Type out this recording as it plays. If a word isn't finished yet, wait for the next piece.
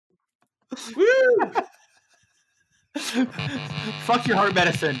Woo! Fuck your heart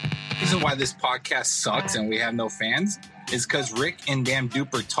medicine. The reason why this podcast sucks and we have no fans is because Rick and damn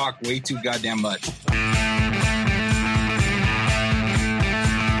Duper talk way too goddamn much.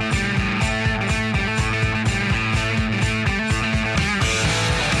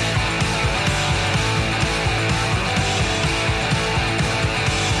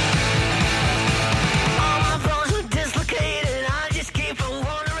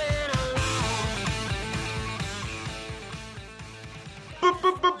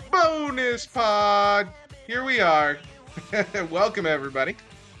 Bonus pod. Here we are. Welcome, everybody.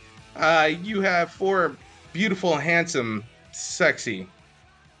 You have four beautiful, handsome, sexy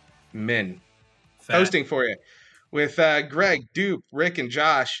men hosting for you with Greg, Dupe, Rick, and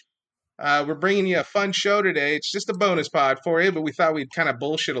Josh. We're bringing you a fun show today. It's just a bonus pod for you, but we thought we'd kind of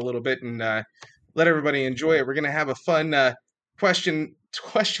bullshit a little bit and let everybody enjoy it. We're going to have a fun question.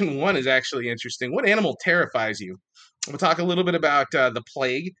 Question one is actually interesting. What animal terrifies you? We'll talk a little bit about the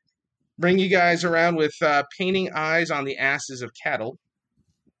plague. Bring you guys around with painting eyes on the asses of cattle.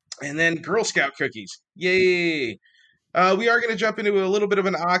 And then Girl Scout cookies. Yay! We are going to jump into a little bit of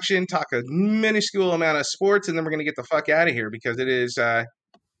an auction, talk a minuscule amount of sports, and then we're going to get the fuck out of here because it is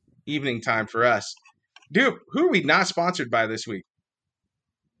evening time for us. Dude, who are we not sponsored by this week?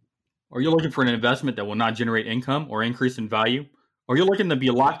 Are you looking for an investment that will not generate income or increase in value? Are you looking to be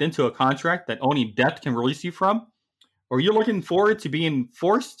locked into a contract that only death can release you from? Or you're looking forward to being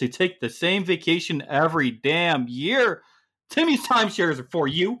forced to take the same vacation every damn year? Timmy's timeshares are for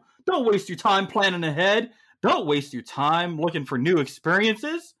you. Don't waste your time planning ahead. Don't waste your time looking for new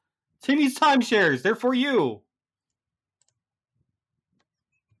experiences. Timmy's timeshares, they're for you.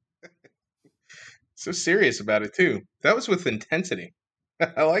 So serious about it, too. That was with intensity.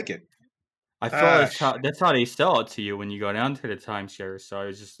 I like it. I feel that's how they sell it to you when you go down to the timeshares. So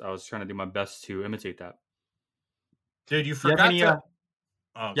I was trying to do my best to imitate that. Dude, you forgot yeah.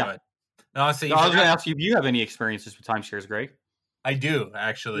 Oh, yeah. good. No, I was going to ask you if you have any experiences with timeshares, Greg. I do,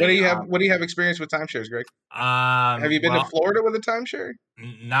 actually. What do you have experience with timeshares, Greg? Have you been to Florida with a timeshare?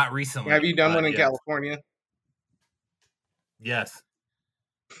 Not recently. Have you done one in California? Yes.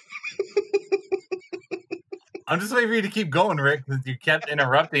 I'm just waiting for you to keep going, Rick, because you kept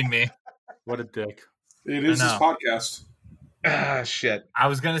interrupting me. What a dick. It is this podcast. Ah, shit. I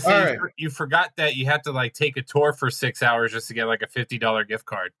was going to say, you forgot that you have to take a tour for 6 hours just to get a $50 gift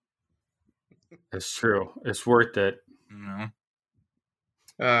card. It's true. It's worth it.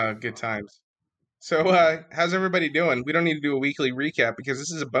 Good times. So, how's everybody doing? We don't need to do a weekly recap because this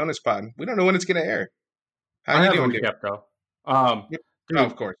is a bonus pod. We don't know when it's going to air. How are you doing? Recap, though. Dude,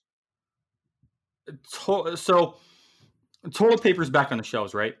 of course. So, toilet paper's back on the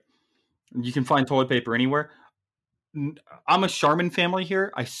shelves, right? You can find toilet paper anywhere. I'm a Charmin family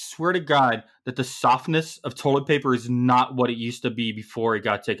here. I swear to God that the softness of toilet paper is not what it used to be before it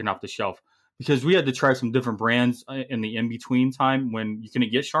got taken off the shelf. Because we had to try some different brands in the in-between time when you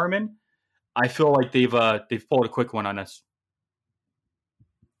couldn't get Charmin. I feel like they've pulled a quick one on us.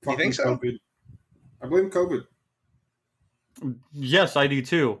 You think so? COVID. I blame COVID. Yes, I do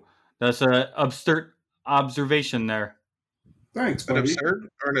too. That's an absurd observation there. Thanks, An buddy. absurd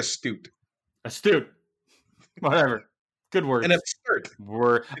or an astute? Astute. Whatever. Good words. An absurd.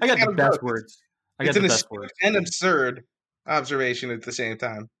 Word. I got the best words. It's an astute and absurd observation at the same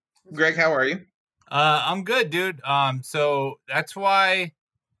time. Greg, how are you? I'm good, dude. So that's why.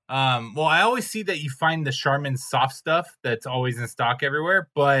 I always see that you find the Charmin soft stuff that's always in stock everywhere.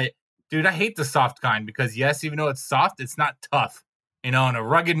 But dude, I hate the soft kind because yes, even though it's soft, it's not tough. And a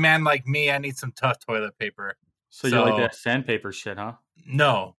rugged man like me, I need some tough toilet paper. So you like that sandpaper shit, huh?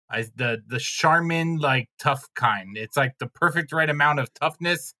 No, the Charmin tough kind. It's the perfect right amount of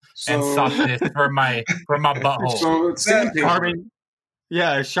toughness and softness for my butthole. So it's sandpaper. Charmin,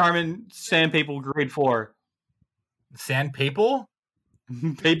 Charmin sandpaper grade 4. Sandpaper?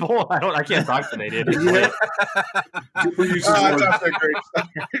 People? I can't talk today, dude.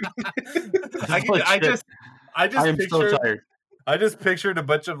 I am so tired. I just pictured a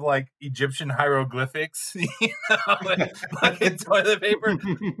bunch of Egyptian hieroglyphics, in toilet paper.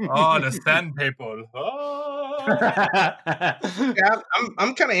 Oh, the sandpaper. Oh. Yeah,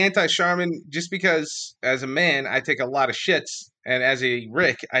 I'm kind of anti-Charmin just because as a man I take a lot of shits, and as a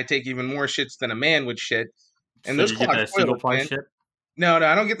Rick I take even more shits than a man would shit. And so those you get that single ply shit? No,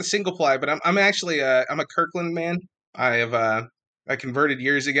 I don't get the single ply, but I'm actually I'm a Kirkland man. I converted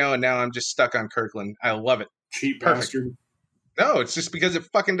years ago, and now I'm just stuck on Kirkland. I love it. Cheap Perfect. bastard. No, it's just because it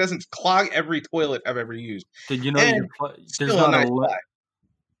fucking doesn't clog every toilet I've ever used. Did you know there's not a limit?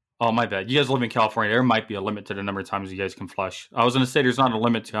 Oh, my bad. You guys live in California. There might be a limit to the number of times you guys can flush. I was going to say there's not a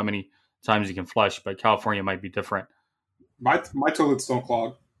limit to how many times you can flush, but California might be different. My toilets don't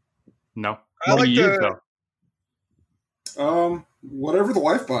clog. No. I What like do you to- use, though? Whatever the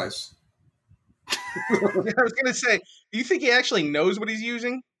wife buys. I was gonna say, do you think he actually knows what he's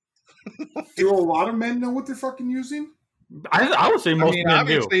using? Do a lot of men know what they're fucking using? I would say most men do.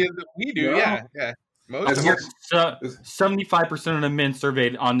 obviously we do. Yeah. Yeah. Most As of much- us. 75% of the men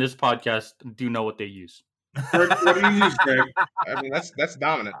surveyed on this podcast do know what they use. Greg, what do you use, Greg? I mean, that's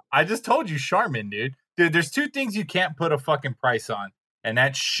dominant. I just told you, Charmin, dude. Dude, there's two things you can't put a fucking price on, and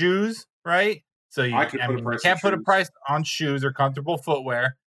that's shoes, right? So you, I could put a you price can't on put a shoes. price on shoes or comfortable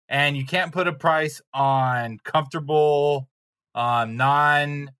footwear, and you can't put a price on comfortable,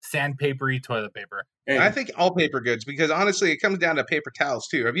 non-sandpapery toilet paper. Hey, I think all paper goods, because honestly, it comes down to paper towels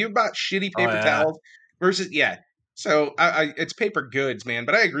too. Have you bought shitty paper yeah. towels versus So it's paper goods, man.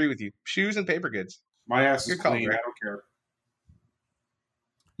 But I agree with you. Shoes and paper goods. my ass is Good call, clean. Greg. I don't care.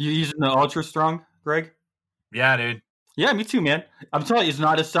 You using the Ultra Strong, Greg? Yeah, dude. Yeah, me too, man. I'm telling you, it's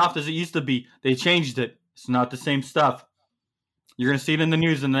not as soft as it used to be. They changed it. It's not the same stuff. You're going to see it in the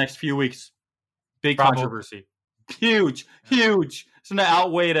news in the next few weeks. Big Probably. controversy. Huge. It's going to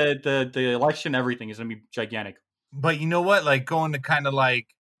outweigh the election. Everything is going to be gigantic. But you know what? Like, going to kind of like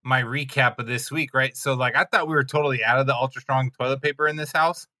my recap of this week, right? So, like, I thought we were totally out of the ultra strong toilet paper in this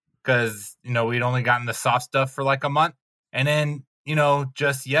house because, we'd only gotten the soft stuff for like a month. And then,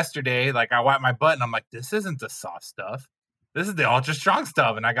 just yesterday, like, I wiped my butt and I'm like, this isn't the soft stuff. This is the ultra strong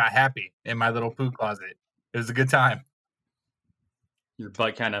stuff. And I got happy in my little poo closet. It was a good time. Your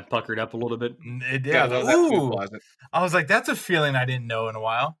butt kind of puckered up a little bit. It did. Yeah, I was like, that food ooh. closet. I was like, that's a feeling I didn't know in a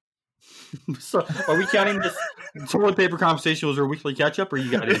while. So, are we counting this toilet paper conversation was our weekly catch up, or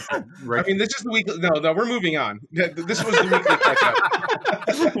you got it? I mean, this is the weekly. No, we're moving on. This was the weekly catch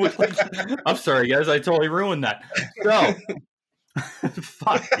up. I'm sorry, guys. I totally ruined that. So,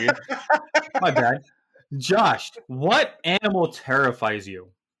 fuck, dude. My bad. Josh, what animal terrifies you?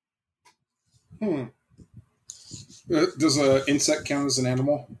 Does an insect count as an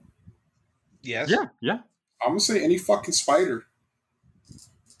animal? Yes. Yeah. I'm gonna say any fucking spider.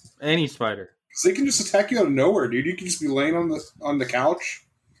 Any spider. 'Cause they can just attack you out of nowhere, dude. You can just be laying on the couch,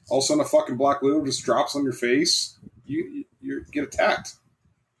 all of a sudden a fucking black widow just drops on your face. You get attacked.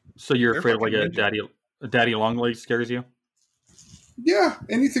 So you're They're afraid like fucking a daddy long leg scares you? Yeah,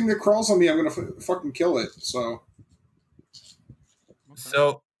 anything that crawls on me, I'm gonna fucking kill it. So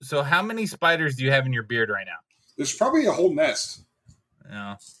So how many spiders do you have in your beard right now? there's probably a whole nest.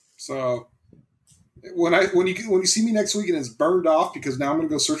 Yeah. So when you see me next week and it's burned off because now I'm gonna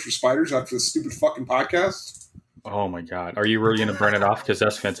go search for spiders after this stupid fucking podcast. Oh my god. Are you really gonna burn it off? Because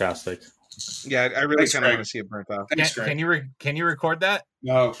that's fantastic. Yeah, I really Thanks, kind of Greg. want to see it burnt off. Thanks, Greg. Can you record that?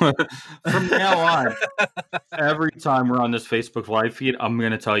 No, From now on, every time we're on this Facebook live feed, I'm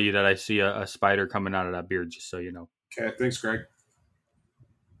gonna tell you that I see a spider coming out of that beard, just so you know. okay, thanks, Greg.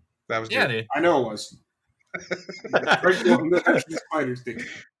 That was Yeah, good. dude. I know it was. Greg wanted to actually spiders thing.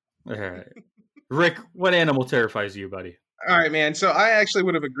 All right. Rick, what animal terrifies you, buddy? All right, man. So I actually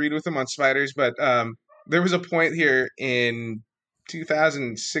would have agreed with him on spiders, but there was a point here in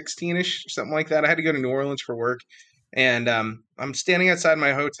 2016-ish, something like that. I had to go to New Orleans for work, and I'm standing outside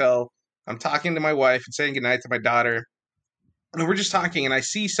my hotel. I'm talking to my wife and saying goodnight to my daughter, and we're just talking, and I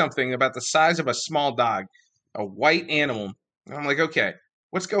see something about the size of a small dog, a white animal. And I'm like, okay,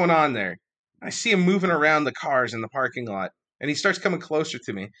 what's going on there? I see him moving around the cars in the parking lot, and he starts coming closer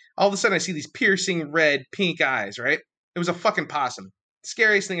to me. All of a sudden, I see these piercing red, pink eyes, right? It was a fucking possum.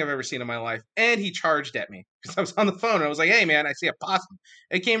 Scariest thing I've ever seen in my life. And he charged at me because I was on the phone and I was like, hey, man, I see a possum.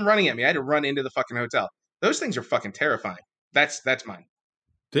 It came running at me. I had to run into the fucking hotel. Those things are fucking terrifying. That's mine.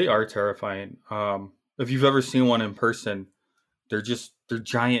 They are terrifying. If you've ever seen one in person, they're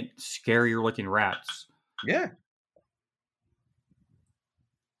giant, scarier looking rats. Yeah.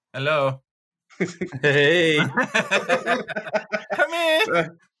 Hello. Hey. Come in.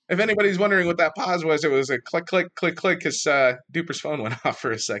 If anybody's wondering what that pause was, it was a click, click, click, click because Duper's phone went off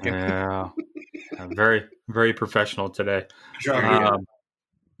for a second. Yeah. Very, very professional today. Good job.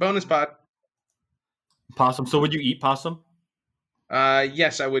 Bonus pod. Possum. So would you eat possum?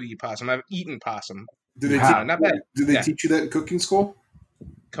 Yes, I would eat possum. I've eaten possum. Did they Not bad. Did they Yeah. teach you that in cooking school?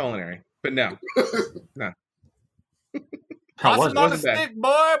 Culinary. But no. How was Possum on a Wasn't bad. stick,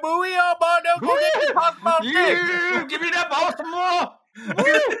 boy. Booey, oh, boy. Don't go get the possum on a stick. Yeah, give me that possum more.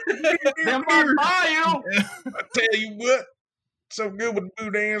 Them on Bayou. I tell you what, so good with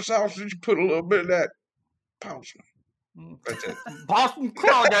boudin sausage, you put a little bit of that possum. That's it. Possum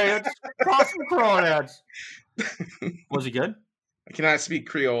crawdads. Possum crawdads. Was it good? I cannot speak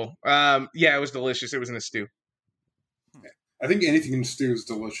Creole. Yeah, it was delicious. It was in a stew. I think anything in stew is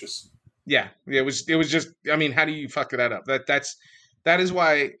delicious. Yeah, it was just. I mean, how do you fuck that up? That is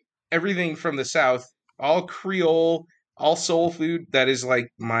why everything from the South, all Creole, all soul food, that is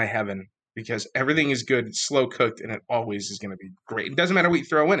like my heaven because everything is good, it's slow cooked, and it always is going to be great. It doesn't matter what you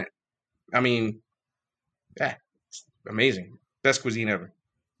throw in it. I mean, yeah, it's amazing, best cuisine ever.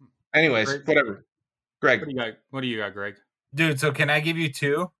 Anyways, Greg, whatever. Greg, what do you got? What do you got, Greg? Dude, so can I give you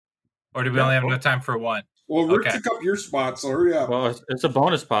two? Or do we Yeah, only have cool. enough time for one? Well, Rick Okay. took up your spot, so hurry up. Well, it's a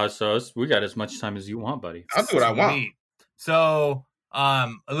bonus pod, so we got as much time as you want, buddy. I'll do what I want. Sweet. So, a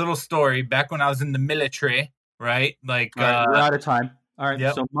little story. Back when I was in the military, right? Like, All right, we're out of time. All right,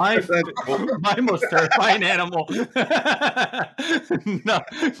 Yep. so my most terrifying animal. No,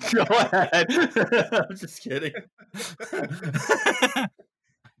 go ahead. I'm just kidding.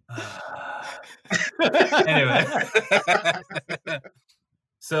 Anyway.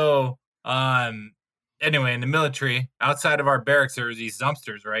 So, anyway, in the military, outside of our barracks, there was these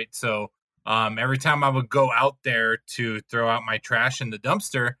dumpsters, right? So, every time I would go out there to throw out my trash in the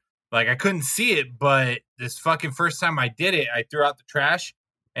dumpster, like I couldn't see it, but this fucking first time I did it, I threw out the trash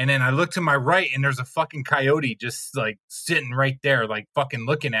and then I looked to my right and there's a fucking coyote just like sitting right there, like fucking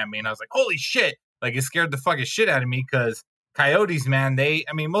looking at me. And I was like, holy shit. Like it scared the fucking shit out of me because coyotes, man,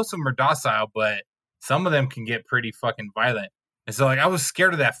 most of them are docile, but some of them can get pretty fucking violent. And so like I was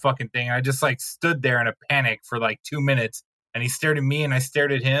scared of that fucking thing. I just like stood there in a panic for like 2 minutes and he stared at me and I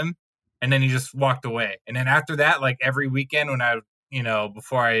stared at him and then he just walked away. And then after that, like every weekend when I,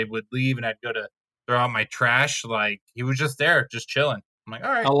 before I would leave and I'd go to throw out my trash, like he was just there, just chilling. I'm like,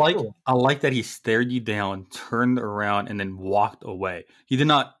 all right. I like that he stared you down, turned around, and then walked away. He did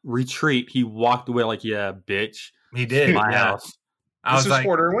not retreat. He walked away like, yeah, bitch. He did. My Yeah. house. This is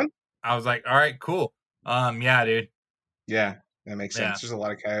Fort Irwin? I was like, all right, cool. Yeah, dude. Yeah, that makes sense. Yeah. There's a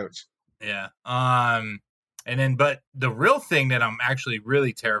lot of coyotes. Yeah. And then, but the real thing that I'm actually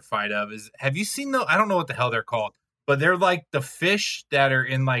really terrified of is, have you seen I don't know what the hell they're called, but they're like the fish that are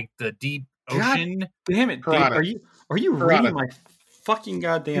in like the deep ocean. God damn it, dude. Piranha. Are you reading my fucking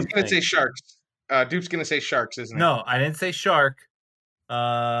goddamn He's gonna thing? say sharks. Dupe's gonna say sharks, isn't he? No, I didn't say shark.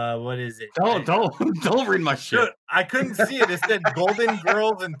 What is it? Don't read my shit. Dude, I couldn't see it. It said Golden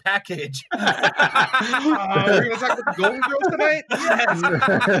Girls and Package. We're gonna talk about the Golden Girls tonight. Yes,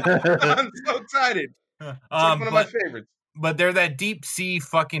 I'm so excited. It's like one of my favorites. But they're that deep sea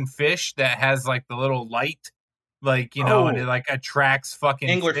fucking fish that has like the little light, like and it like attracts fucking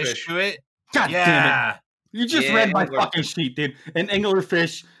Anglerfish. fish to it. God damn it! You just read my fucking sheet, dude. An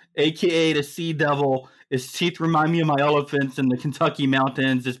anglerfish, aka the sea devil. His teeth remind me of my elephants in the Kentucky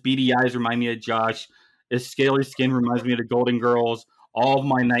mountains. His beady eyes remind me of Josh. His scaly skin reminds me of the Golden Girls. All of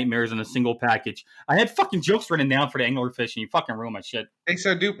my nightmares in a single package. I had fucking jokes written down for the anglerfish, and you fucking ruined my shit. Hey,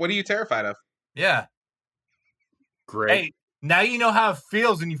 so Dupe, what are you terrified of? Yeah. Great. Hey, now you know how it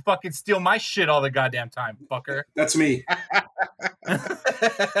feels when you fucking steal my shit all the goddamn time, fucker. That's me.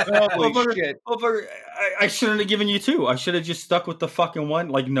 Holy shit. I shouldn't have given you two. I should have just stuck with the fucking one.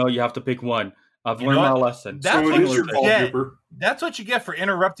 Like, no, you have to pick one. I've learned my lesson. That's so what it is your fault, get. Cooper. That's what you get for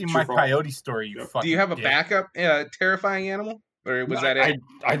interrupting my fault. coyote story, you fucking Do you have a dick. backup terrifying animal? Or was that it?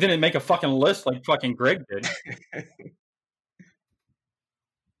 I didn't make a fucking list like fucking Greg did.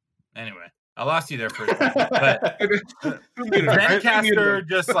 Anyway, I lost you there for a second. But Zencaster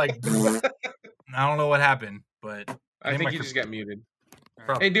just like, I don't know what happened, but I think you just got muted.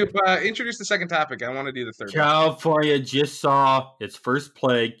 Probably. Hey, Dupe, introduce the second topic. I want to do the third one. California just saw its first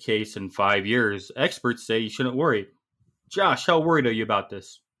plague case in 5 years. Experts say you shouldn't worry. Josh, how worried are you about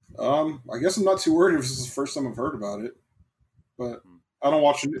this? I guess I'm not too worried if this is the first time I've heard about it. But I don't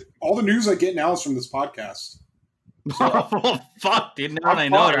watch it. All the news I get now is from this podcast. Oh, fuck, dude. Now I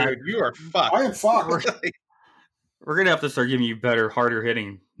know that. Dude, you are fucked. I am fucked. We're going to have to start giving you better, harder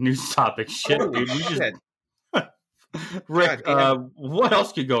hitting news topics. Shit, dude. We just... Rick, what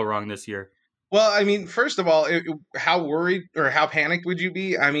else could go wrong this year? Well, I mean, first of all, how worried or how panicked would you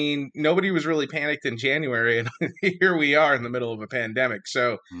be? I mean, nobody was really panicked in January, and here we are in the middle of a pandemic.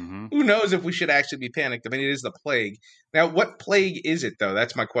 So who knows if we should actually be panicked? I mean, it is the plague. Now, what plague is it, though?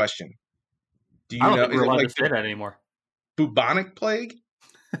 That's my question. Do you I don't know? think we're allowed to say that anymore. Bubonic plague?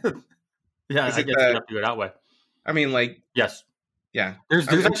 Yeah, I guess you have to go that way. I mean, like... Yes. Yeah. There's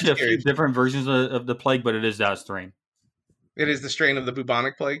actually a few different versions of the plague, but it is that strain. It is the strain of the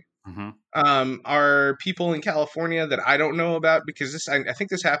bubonic plague. Mm-hmm. Are people in California that I don't know about, because I think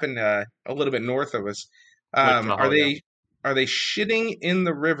this happened a little bit north of us. Are they shitting in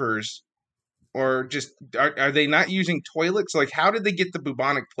the rivers, or just are they not using toilets? Like, how did they get the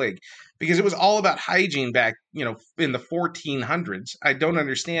bubonic plague? Because it was all about hygiene back, in the 1400s. I don't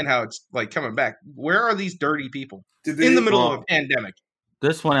understand how it's like coming back. Where are these dirty people in the middle of a pandemic?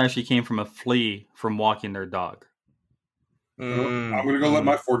 This one actually came from a flea from walking their dog. Mm. I'm gonna go let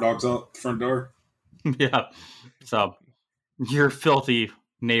my 4 dogs out the front door. Yeah. So your filthy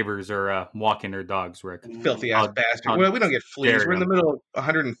neighbors are walking their dogs, Rick. Filthy ass bastard. Well, we don't get fleas. dare We're in the them. middle of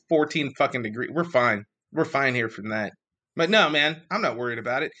 114 fucking degrees. We're fine. We're fine here from that. But no, man, I'm not worried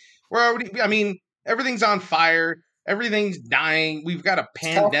about it. We're already. I mean, everything's on fire. Everything's dying. We've got a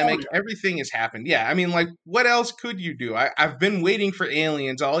pandemic. California. Everything has happened. Yeah, I mean, like, what else could you do? I've been waiting for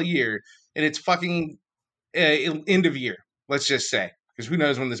aliens all year, and it's fucking end of year. Let's just say, because who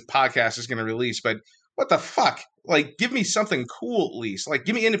knows when this podcast is going to release? But what the fuck? Like, give me something cool at least. Like,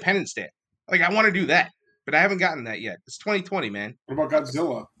 give me Independence Day. Like, I want to do that, but I haven't gotten that yet. It's 2020, man. What about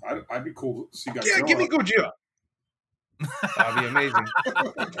Godzilla? I'd be cool to see Godzilla. Yeah, give me Godzilla. That'd be amazing.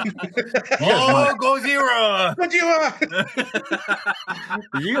 Oh, Gojira! Godzilla!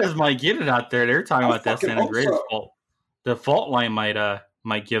 You guys might get it out there. They're talking about that fucking San hope Andreas so. fault. The fault line might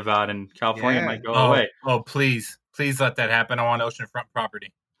give out, and California Yeah. might go away. Oh, please let that happen. I want oceanfront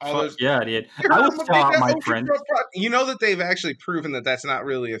property. All Fuck those. yeah, dude. You I heard would them tell make out that my ocean friends. front pro- You know that they've actually proven that that's not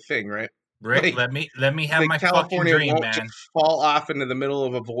really a thing, right? Rick, Like, let me have Like, my California fucking dream, won't man. just fall off into the middle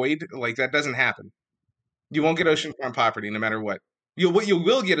of a void. Like, that doesn't happen. You won't get oceanfront property no matter what. What you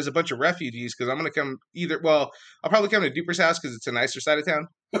will get is a bunch of refugees, because I'm going to come I'll probably come to Duper's house because it's a nicer side of town.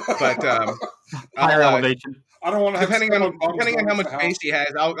 But Higher I'll, elevation. I don't want to have depending on how much space. space he has,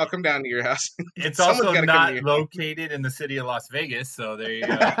 I'll come down to your house. It's Someone's also gotta come not here. located in the city of Las Vegas, so there you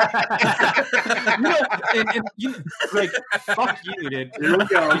go. Like, fuck you, dude. Here we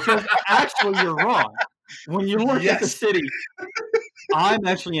go. Because actually, you're wrong. When you look at the Yes. city, I'm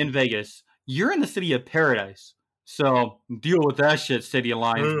actually in Vegas. You're in the city of paradise. So deal with that shit, City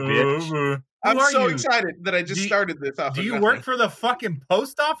Alliance, bitch. I'm Who are so you? excited that I just Do you- started this off. Do of you nothing. work for the fucking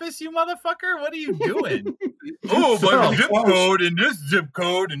post office, you motherfucker? What are you doing? Oh, So but zip close. code and this zip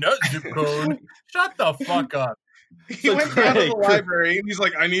code and that zip code. Shut the fuck up. He So went down to the Greg- library and he's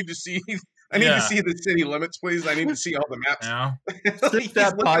like, I need to see Yeah. the city limits, please. I need to see all the maps. Yeah. Like, he's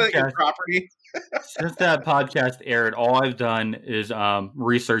that looking at your podcast- property. Since that podcast aired, all I've done is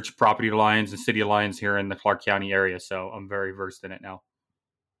research property lines and city lines here in the Clark County area. So I'm very versed in it now.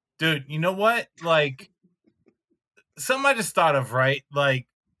 Dude, you know what? Like, something I just thought of, right? Like,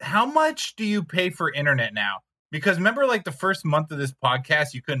 how much do you pay for internet now? Because remember, like, the first month of this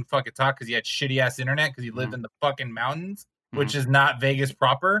podcast, you couldn't fucking talk because you had shitty ass internet because you lived in the fucking mountains, which is not Vegas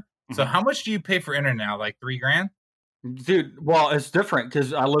proper. So, how much do you pay for internet now? Like $3,000? Dude, well, it's different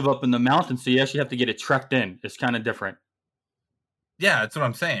because I live up in the mountains, so you actually have to get it trekked in. It's kind of different. Yeah, that's what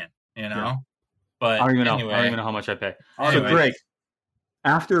I'm saying. You know, Yeah. but I don't even know. anyway, I don't even know how much I pay. Anyway. So, Greg,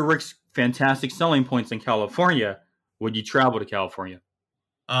 after Rick's fantastic selling points in California, would you travel to California?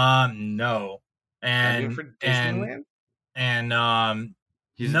 no, and for Disneyland? and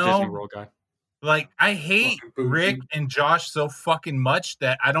He's No. a Disney World guy. like I hate Fucking bougie. Rick and Josh so fucking much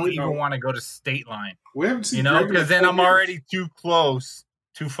that I don't We even know. want to go to State Line. We haven't seen You know, Greg in because then 4 I'm years. already too close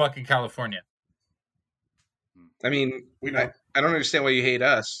to fucking California. I mean, We know. I don't understand why you hate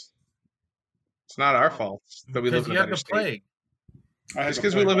us. It's not our fault that we Because live in you a have better the state. plague. I had Just to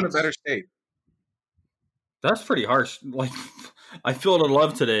because we play live in a once. better state. That's pretty harsh. Like, I feel the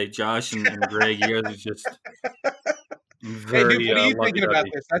love today, Josh and Greg. You guys are just Hey, very. dude, what are you thinking about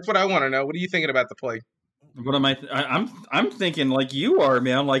lovey-dovey. this? That's what I want to know. What are you thinking about the plague? What am I? I'm thinking like you are,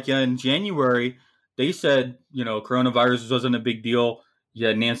 man. Like in January, they said coronavirus wasn't a big deal. You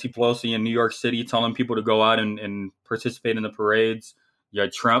had Nancy Pelosi in New York City telling people to go out and participate in the parades. You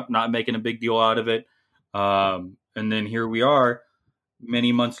had Trump not making a big deal out of it, and then here we are,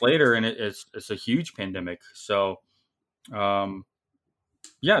 many months later, and it's a huge pandemic. So,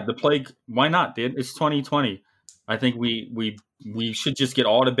 yeah, the plague. Why not, dude? It's 2020. I think we should just get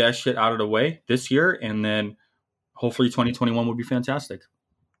all the best shit out of the way this year, and then hopefully 2021 will be fantastic.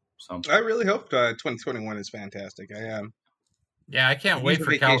 So I really hope 2021 is fantastic. I am. Yeah, I can't Use wait a for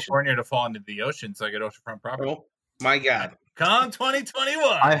vacation. California to fall into the ocean so I get oceanfront property. Oh my God. Come 2021.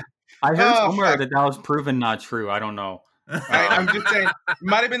 I heard Oh, somewhere fuck. that was proven not true. I don't know. I'm just saying.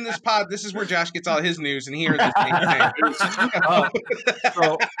 Might have been this pod. This is where Josh gets all his news, and he hears the same thing.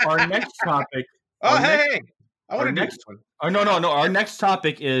 So our next topic. Oh, our hey, next- hey. I want our to do next- this one. Oh no. Our next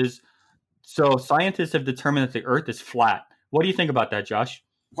topic is so scientists have determined that the Earth is flat. What do you think about that, Josh?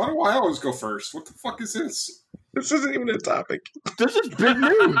 Why do I always go first? What the fuck is this? This isn't even a topic. This is big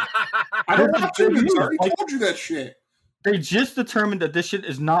news. I don't This is watch it. big I news. already Like- told you that shit. They just determined that this shit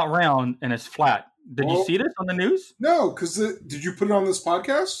is not round and it's flat. Did you Well- see this on the news? No, because did you put it on this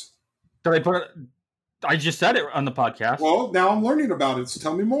podcast? Did I put it? I just said it on the podcast. Well, now I'm learning about it, so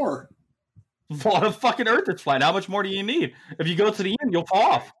tell me more. a lot of fucking Earth that's flat. How much more do you need? If you go to the end, you'll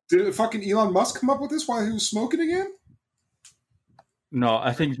fall off. Did fucking Elon Musk come up with this while he was smoking again? No,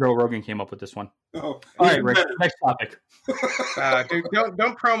 I think Joe Rogan came up with this one. Oh, All right, Rick. Next topic. Dude,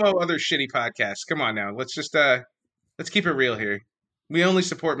 don't promo other shitty podcasts. Come on now. Let's just let's keep it real here. We only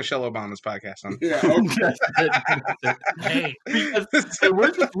support Michelle Obama's podcast. Yeah. Okay. Hey,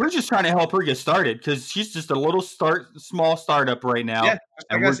 we're just trying to help her get started because she's just a little small startup right now, Yeah,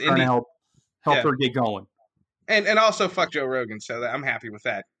 and we're trying to help Yeah. her get going. And also fuck Joe Rogan, so I'm happy with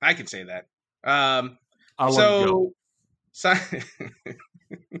that. I can say that. I love Joe.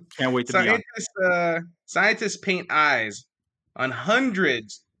 Can't wait to be on. Scientists paint eyes on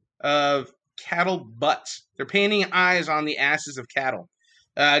hundreds of cattle butts. They're painting eyes on the asses of cattle.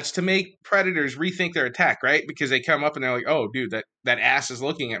 It's to make predators rethink their attack, right? Because they come up and they're like, "Oh, dude, that ass is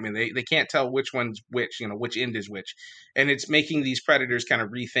looking at me." They can't tell which one's which, which end is which, and it's making these predators kind of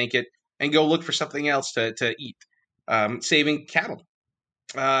rethink it and go look for something else to eat, saving cattle.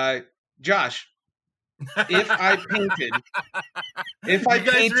 Josh, if I painted, you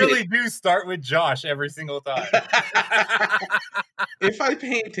guys really do start with Josh every single time. If I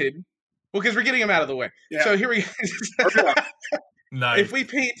painted, well, because we're getting him out of the way. Yeah. So here we go. Nice. If we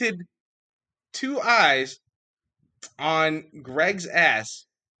painted 2 eyes on Greg's ass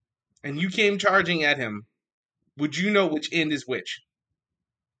and you came charging at him, would you know which end is which?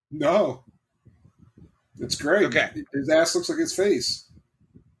 No. It's great. Okay. His ass looks like his face.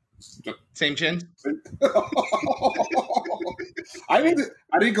 Same chin? I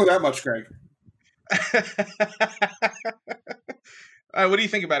didn't go that much, Greg. What do you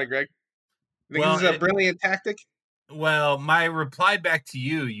think about it, Greg? You think this is a brilliant tactic? Well, my reply back to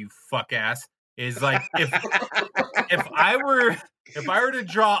you fuck ass, is like if I were to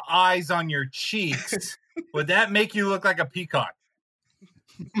draw eyes on your cheeks, would that make you look like a peacock?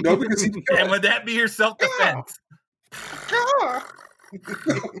 No, because and would that be your self-defense?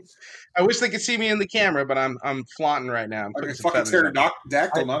 I wish they could see me in the camera, but I'm flaunting right now. I'm like a putting some fucking feathers on.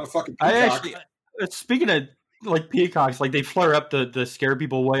 pterodactyl, not a fucking I peacock. actually, speaking of like peacocks, like they flare up to scare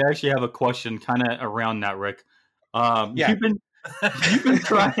people away. I actually have a question kind of around that, Rick. Yeah. You've been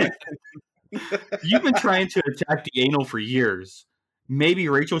trying to attack the anal for years. Maybe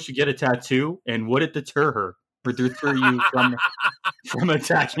Rachel should get a tattoo, and would it deter her or deter you from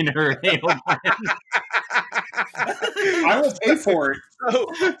attacking her anal gland? I will pay for it. So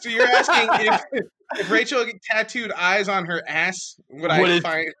you're asking if Rachel tattooed eyes on her ass, would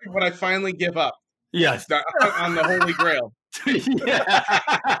I finally give up? Yes. On the Holy Grail. Yeah.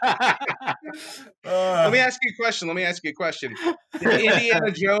 Let me ask you a question.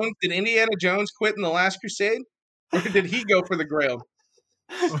 Did Indiana Jones quit in The Last Crusade? Or did he go for the Grail?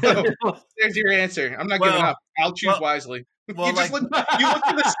 So, there's your answer. I'm not giving up. I'll choose wisely. Well, You look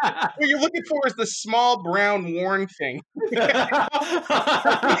for this. What you're looking for is the small brown worn thing. That's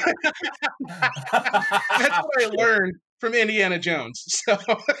what I learned from Indiana Jones. So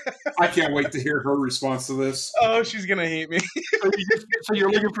I can't wait to hear her response to this. Oh, she's gonna hate me. So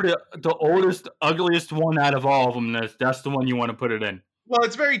you're looking for the oldest, ugliest one out of all of them. That's the one you want to put it in. Well,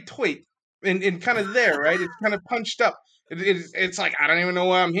 it's very toit and kind of there, right? It's kind of punched up. It's like, I don't even know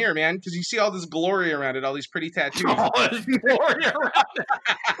why I'm here, man, because you see all this glory around it, all these pretty tattoos. All this glory around it.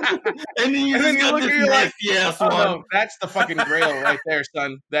 And then you look at you're like, yes, no, that's the fucking Grail right there,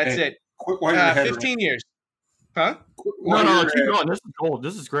 son. That's it. Quit while your head 15 years. Huh? No, keep going. This is gold.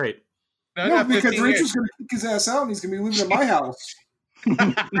 This is great. No, because Rachel's going to kick his ass out and he's going to be living at my house. 4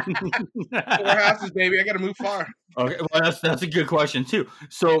 houses, baby. I got to move far. Okay, well, that's a good question, too.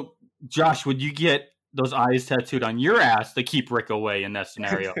 So, Josh, would you get those eyes tattooed on your ass to keep Rick away in that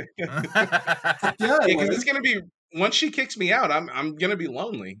scenario? Yeah, because it's going to be, once she kicks me out, I'm going to be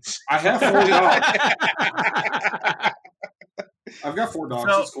lonely. I have 4 dogs. I've got 4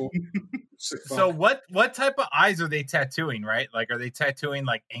 dogs. It's cool. So what type of eyes are they tattooing, right? Like, are they tattooing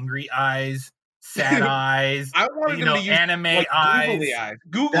like angry eyes, sad eyes, I wanted them to use anime like, eyes? Googly eyes.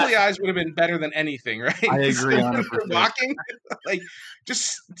 Googly eyes would have been better than anything, right? I agree 100%. Walking, like,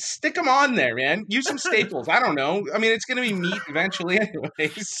 just stick them on there, man. Use some staples. I don't know. I mean, it's going to be meat eventually anyway.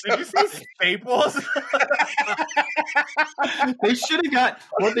 So. Did you say staples? They should have got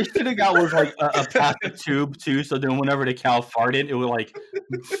what they should have got was like a plastic tube too. So then whenever the cow farted, it would like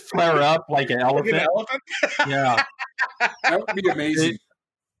flare up like an elephant. Like an elephant? Yeah, That would be amazing.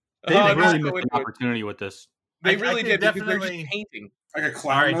 They really missed an opportunity with this. They really did because they're definitely just painting. Like a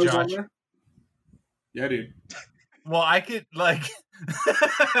clown nose Josh. on there? Yeah, dude. Well, I could like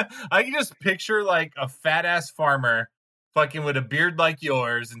I can just picture like a fat ass farmer fucking with a beard like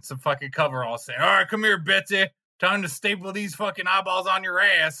yours and some fucking coveralls saying, "All right, come here, Betsy. Time to staple these fucking eyeballs on your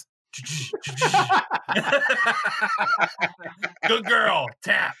ass." Good girl,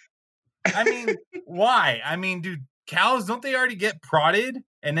 tap. I mean, why? I mean, dude, cows, don't they already get prodded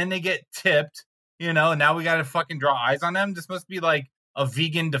and then they get tipped? You know, now we got to fucking draw eyes on them. This must be like a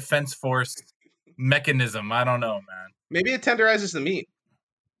vegan defense force mechanism. I don't know, man. Maybe it tenderizes the meat.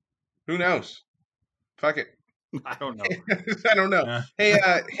 Who knows? Fuck it. I don't know. I don't know.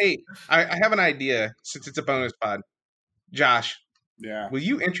 Yeah. Hey, I have an idea since it's a bonus pod. Josh, Yeah. will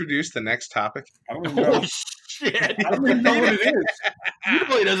you introduce the next topic? I don't even know. Holy shit! I don't even know what it is. He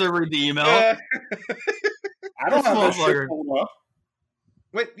really doesn't read the email. Uh, I don't have that shit Motherfucker. pulled up.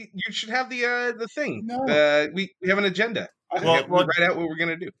 wait, you should have the thing. No. We have an agenda. I, We write out what we're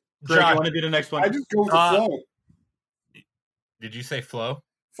gonna do. Greg, you Josh, want to do the next one? I just go with the flow. did you say Flo?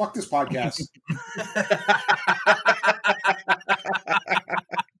 Fuck this podcast.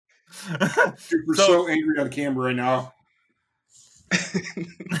 Dude, we're so angry on camera right now.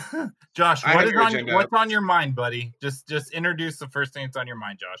 Josh, I have your agenda. what's on your mind, buddy? Just introduce the first thing that's on your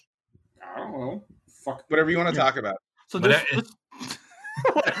mind, Josh. I don't know. Fuck. Whatever you want to talk about. So But this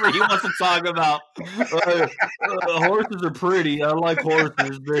whatever he wants to talk about. Horses are pretty. I like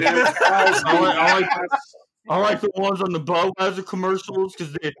horses. I like the ones on the Budweiser commercials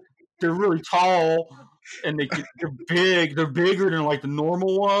because they're really tall and they're big. They're bigger than like the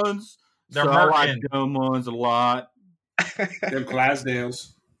normal ones. They're So I like Merkin. them ones a lot. Them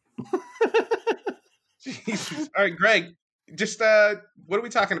Clydesdales. Jesus. All right, Greg. Just what are we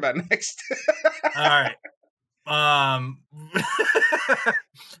talking about next? All right.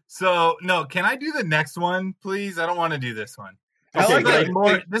 So no, can I do the next one, please? I don't want to do this one. I Okay, like Greg,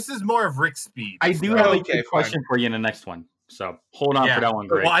 that. This is more of Rick's speed. I do have a Okay, good question for you in the next one. So hold on Yeah. for that one,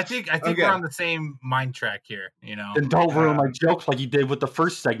 Greg. Well, I think Okay. we're on the same mind track here. You know. And don't ruin my jokes like you did with the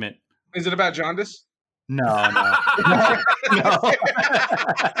first segment. Is it about jaundice? No. No.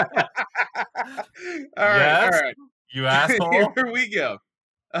 All right, all Yes? right. You asshole. Here we go.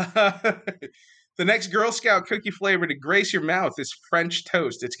 The next Girl Scout cookie flavor to grace your mouth is French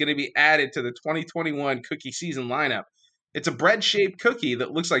toast. It's going to be added to the 2021 cookie season lineup. It's a bread-shaped cookie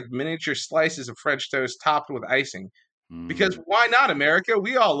that looks like miniature slices of French toast topped with icing. Because why not, America?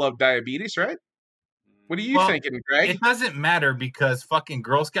 We all love diabetes, right? What are you Well, thinking, Greg? It doesn't matter because fucking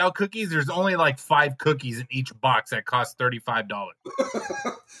Girl Scout cookies, there's only like 5 cookies in each box that cost $35.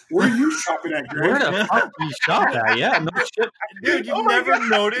 Where are you shopping at, Where Greg? the fuck do you shop at? Yeah, no shit. Dude, you've Oh my never God.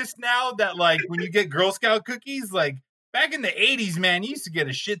 noticed now that like when you get Girl Scout cookies, like back in the 80s, man, you used to get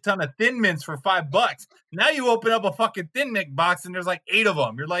a shit ton of Thin Mints for $5. Now you open up a fucking Thin Mint box and there's like 8 of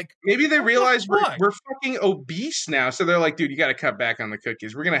them. You're like, Maybe they realize fuck? we're fucking obese now, so they're like, dude, you got to cut back on the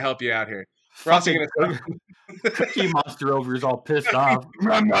cookies. We're going to help you out here. We're also Fucking going to Cookie Monster over is all pissed off.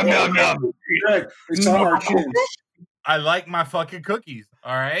 Nom, nom, nom, nom. Greg, it's on our chins. I like my fucking cookies.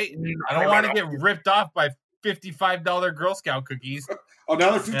 All right. I don't want to get ripped off by $55 Girl Scout cookies. Oh,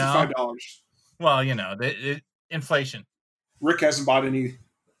 now they're $55. Well, you know, inflation. Rick hasn't bought any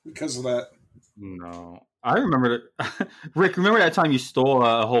because of that. No. I remember that. Rick, remember that time you stole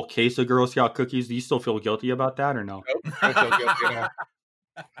a whole case of Girl Scout cookies? Do you still feel guilty about that or no? Nope, I feel guilty at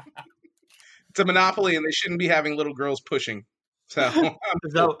all. It's a monopoly, and they shouldn't be having little girls pushing. So,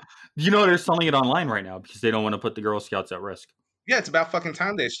 You know they're selling it online right now because they don't want to put the Girl Scouts at risk. yeah, it's about fucking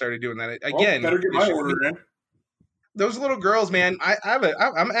time they started doing that Well, again. better get they my should order be- in. Those little girls, man.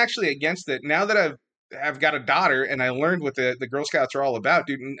 I'm actually against it now that I've got a daughter, and I learned what the Girl Scouts are all about,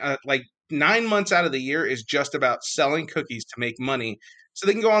 dude. Like 9 months out of the year is just about selling cookies to make money, so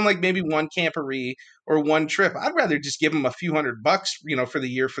they can go on like maybe one camporee or one trip. I'd rather just give them a few $100, for the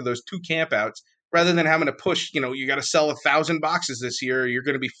year for those 2 campouts, rather than having to push. You got to sell 1,000 boxes this year, or you're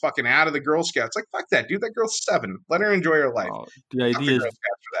going to be fucking out of the Girl Scouts. Like fuck that, dude. That girl's 7. Let her enjoy her life. The Fuck the idea Girl is Scouts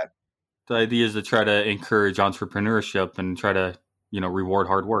for that. the idea is to try to encourage entrepreneurship and try to reward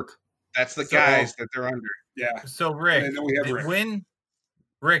hard work. That's the So- guys that they're under. Yeah. So Rick, And then we have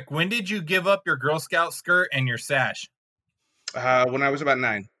Rick. when did you give up your Girl Scout skirt and your sash? When I was about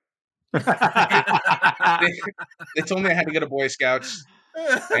 9. They told me I had to go to Boy Scouts,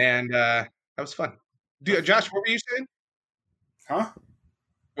 and that was fun. Josh, what were you saying? Huh?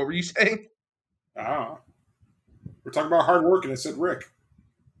 What were you saying? I don't know. We're talking about hard work, and I said Rick.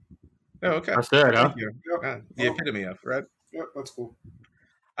 Oh, okay. That's it, huh? Thank you. Yep. The epitome of, right? Yep, that's cool.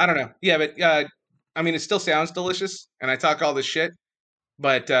 I don't know. Yeah, but it still sounds delicious, and I talk all this shit,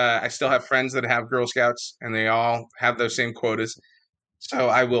 but I still have friends that have Girl Scouts, and they all have those same quotas. So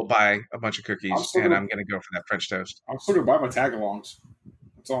I will buy a bunch of cookies, and I'm going to go for that French toast. I'm still going to buy my tag-alongs.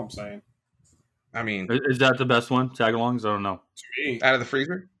 That's all I'm saying. I mean, Is that the best one? Tagalongs? I don't know. To me, out of the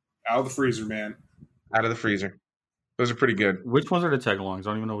freezer? out of the freezer, man. Out of the freezer. Those are pretty good. Which ones are the tagalongs? I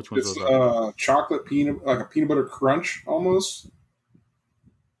don't even know which ones It's those are. chocolate peanut, like a peanut butter crunch almost.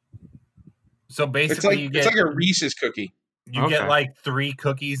 So It's basically, like a Reese's cookie. you get Okay. like 3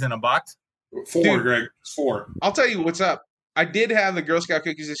 cookies in a box. 4, Dude. Greg. It's 4. I'll tell you what's up. I did have the Girl Scout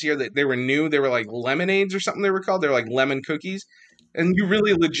cookies this year. That they were new. They were like lemonades or something. They were called. They were like lemon cookies, and you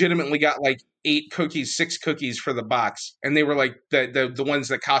really legitimately got like 8 cookies, 6 cookies for the box, and they were like the ones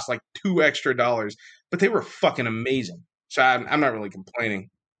that cost like $2 extra, but they were fucking amazing. So I'm not really complaining,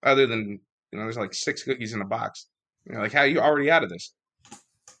 other than there's like 6 cookies in a box. Like, how are you already out of this?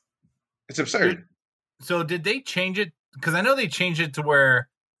 It's absurd. So did they change it? Because I know they changed it to where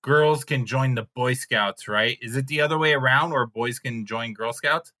girls can join the Boy Scouts, right? Is it the other way around where boys can join Girl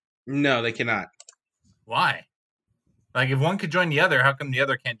Scouts? No, they cannot. Why? Like, if one could join the other, how come the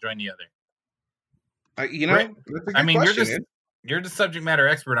other can't join the other? Right. That's a good I mean, question, you're the subject matter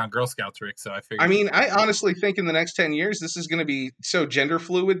expert on Girl Scouts, Rick. So I figured. I mean, I honestly think in the next 10 years, this is going to be so gender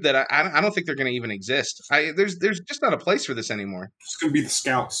fluid that I don't think they're going to even exist. There's just not a place for this anymore. It's going to be the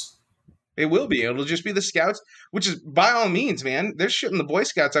Scouts. It will be. It'll just be the Scouts, which is by all means, man. There's shit in the Boy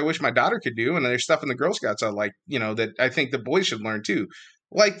Scouts I wish my daughter could do, and there's stuff in the Girl Scouts I like, that I think the boys should learn too,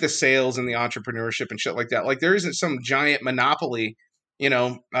 like the sales and the entrepreneurship and shit like that. Like, there isn't some giant monopoly,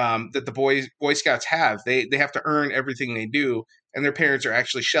 that the Boy Scouts have. They have to earn everything they do, and their parents are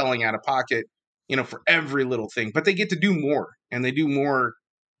actually shelling out of pocket, for every little thing. But they get to do more, and they do more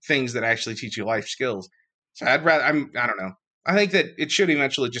things that actually teach you life skills. So I don't know. I think that it should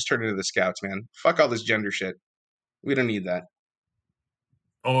eventually just turn into the Scouts, man. Fuck all this gender shit. We don't need that.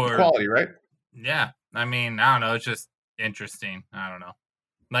 or Equality, right? yeah, I mean, I don't know. It's just interesting. I don't know.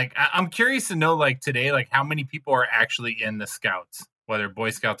 Like, I'm curious to know, like, today, like, how many people are actually in the Scouts, whether Boy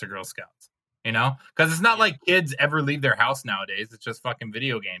Scouts or Girl Scouts, Because it's not like kids ever leave their house nowadays. It's just fucking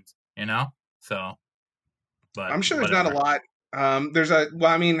video games, So, but I'm sure there's not a lot. How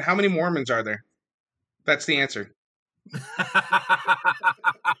many Mormons are there? That's the answer.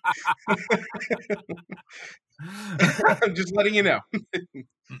 I'm just letting you know.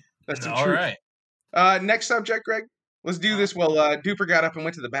 That's the All truth. right. Next subject, Greg. Let's do this. Well, Duper got up and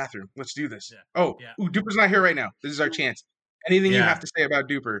went to the bathroom. Let's do this. Yeah. Ooh, Duper's not here right now. This is our chance. Anything you Yeah. have to say about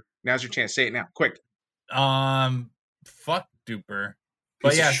Duper, now's your chance. Say it now, quick. Fuck Duper. But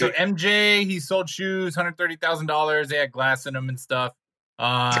Piece of yeah, so shit. MJ, he sold shoes, $130,000. They had glass in them and stuff.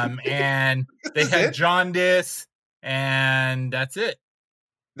 And they Is had it? jaundice, and that's it.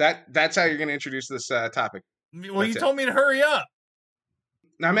 That's how you're going to introduce this topic. Well, That's you it. told me to hurry up.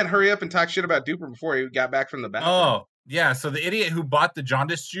 Now, I meant hurry up and talk shit about Duper before he got back from the bathroom. Oh, yeah. So the idiot who bought the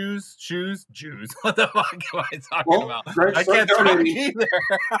jaundice shoes. What the fuck am I talking about? Greg, I can't start talk donating. either.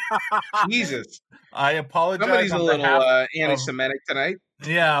 Jesus. I apologize. Somebody's a on little behalf anti-Semitic tonight.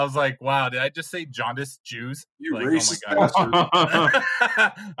 Yeah, I was like, wow, did I just say jaundice Jews? You Like, racist oh my God. bastard.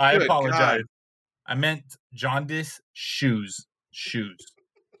 I Good apologize. God. I meant jaundice shoes.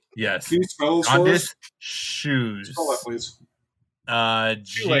 Yes. Can you spell those for us? Jaundice shoes. Spell that, please.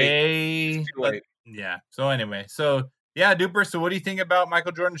 Too late. J. It's too late. Yeah. So anyway, yeah, Duper. So what do you think about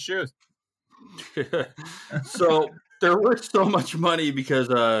Michael Jordan's shoes? So they're worth so much money because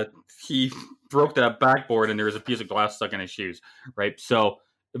he broke that backboard and there was a piece of glass stuck in his shoes, right? So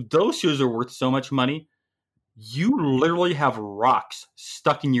if those shoes are worth so much money, you literally have rocks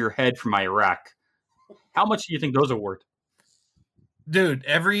stuck in your head from Iraq. How much do you think those are worth? Dude,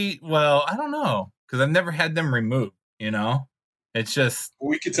 I don't know, because I've never had them removed, It's just,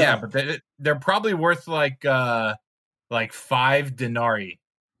 We could tell. yeah, but they're probably worth like 5 denarii.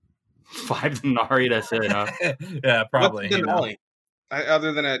 5 denarii, that's it, huh? Yeah, probably. What's the Denali?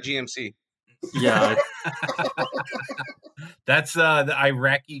 Other than a GMC. Yeah. That's the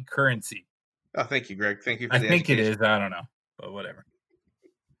Iraqi currency. Oh, thank you, Greg. Thank you for I the think it education. is. I don't know, but whatever.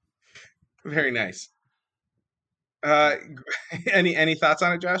 Very nice. Any thoughts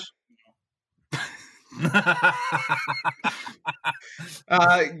on it, Josh?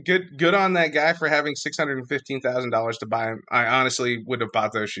 Good on that guy for having $615,000 to buy them. I honestly would have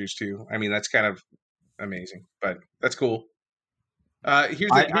bought those shoes too. I mean, that's kind of amazing, but that's cool.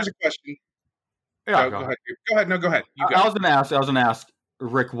 Here's a question. Yeah, Go ahead. Go ahead. No, go ahead. You go. I was gonna ask,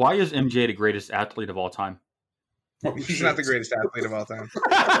 Rick, why is MJ the greatest athlete of all time? Oh, He's shit. not the greatest athlete of all time.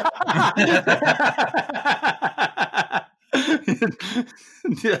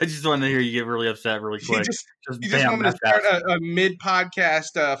 I just wanted to hear you get really upset really quick. You just want me to start a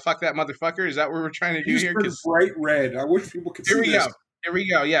mid-podcast, fuck that motherfucker? Is that what we're trying to do He's here? pretty bright red. I wish people could see Here we this. go. Here we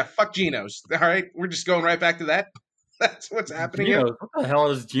go. Yeah, fuck Geno's. All right, we're just going right back to that. That's what's happening here. Geno's. What the hell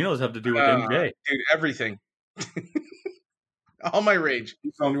does Geno's have to do with MJ? Dude, everything. All my rage.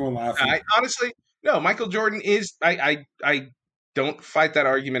 He's the only one laughing. Honestly, No, Michael Jordan is. I don't fight that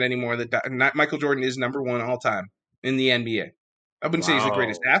argument anymore. That Michael Jordan is number one all time in the NBA. I wouldn't say he's the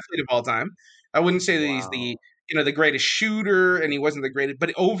greatest Wow. athlete of all time. I wouldn't say that he's the the greatest shooter, and he wasn't the greatest.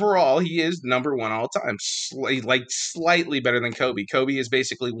 But overall, he is number one all time. Slightly better than Kobe. Kobe is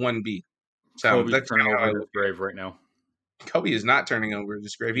basically 1B. So Kobe's that's turning kind of how I over in his look at it. grave right now. Kobe is not turning over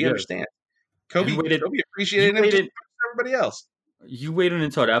his grave. He Yes. understands. Kobe You waited- appreciated him just as much as everybody else. You waited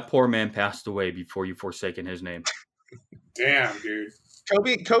until that poor man passed away before you forsaken his name. Damn, dude.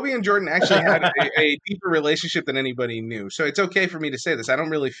 Kobe and Jordan actually had a deeper relationship than anybody knew. So it's okay for me to say this. I don't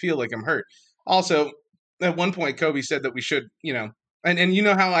really feel like I'm hurt. Also, at one point, Kobe said that we should, and you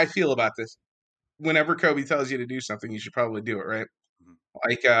know how I feel about this. Whenever Kobe tells you to do something, you should probably do it, right?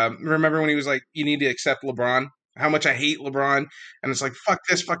 Like, remember when he was like, you need to accept LeBron? How much I hate LeBron. And it's like, fuck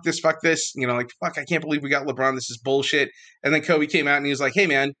this, fuck this, fuck this. Like, fuck, I can't believe we got LeBron. This is bullshit. And then Kobe came out and he was like, hey,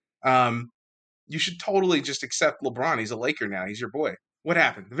 man, you should totally just accept LeBron. He's a Laker now. He's your boy. What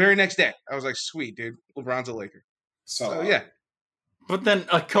happened? The very next day, I was like, sweet, dude. LeBron's a Laker. So yeah. But then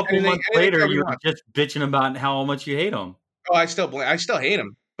a couple months later, Kobe you were wants. just bitching about how much you hate him. Oh, I still hate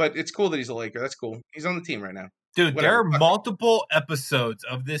him. But it's cool that he's a Laker. That's cool. He's on the team right now. Dude, Whatever. there are multiple episodes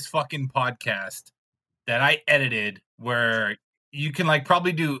of this fucking podcast that I edited where you can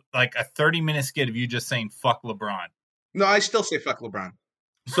probably do a 30-minute skit of you just saying fuck LeBron. No, I still say fuck LeBron.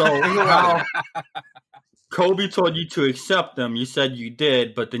 So how Kobe told you to accept them, you said you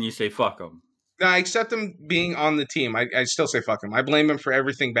did, but then you say fuck him. No, I accept him being on the team. I still say fuck him. I blame him for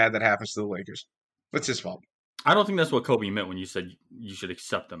everything bad that happens to the Lakers. That's his fault. I don't think that's what Kobe meant when you said you should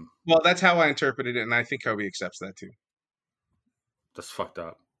accept them. Well, that's how I interpreted it, and I think Kobe accepts that too. That's fucked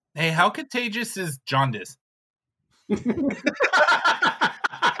up. Hey, how contagious is jaundice?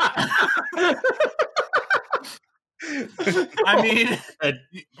 I mean,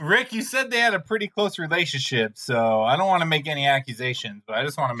 Rick, you said they had a pretty close relationship, so I don't want to make any accusations, but I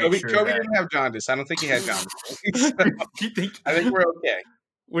just want to make sure Kobe didn't have jaundice. I don't think he had jaundice. I think we're okay.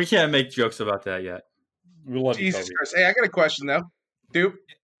 We can't make jokes about that yet. We love Jesus you, Christ. Hey, I got a question though, dude.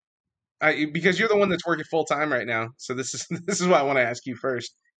 Because you're the one that's working full time right now, so this is what I want to ask you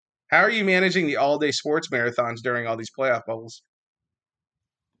first. How are you managing the all day sports marathons during all these playoff bubbles?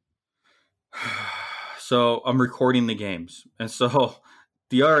 So I'm recording the games, and so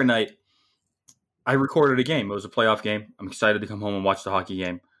the other night I recorded a game. It was a playoff game. I'm excited to come home and watch the hockey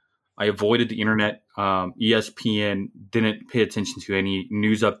game. I avoided the internet. ESPN didn't pay attention to any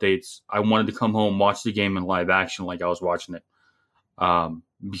news updates. I wanted to come home, watch the game in live action like I was watching it.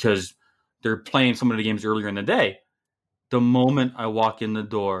 Because they're playing some of the games earlier in the day. The moment I walk in the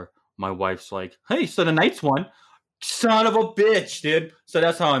door, my wife's like, hey, so the Knights won. Son of a bitch, dude. So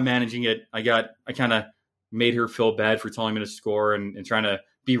that's how I'm managing it. I kind of made her feel bad for telling me to score and trying to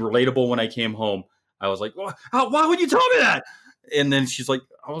be relatable when I came home. I was like, why would you tell me that? And then she's like,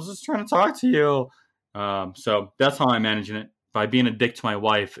 I was just trying to talk to you. So that's how I'm managing it, by being a dick to my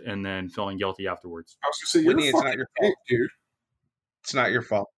wife and then feeling guilty afterwards. I was going to say, Whitney, it's not your fault, dude. It's not your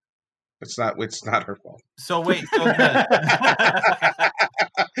fault. It's not her fault. So wait,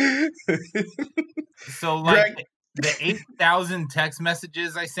 so Greg. The 8,000 text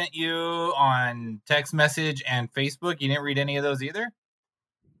messages I sent you on text message and Facebook, you didn't read any of those either?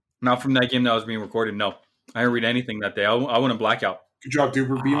 Not from that game that was being recorded. No, I didn't read anything that day. I went in blackout. Good job, dude.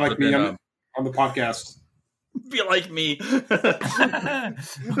 We're being like me on the podcast. Be like me.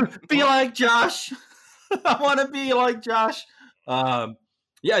 Be like Josh. I want to be like Josh.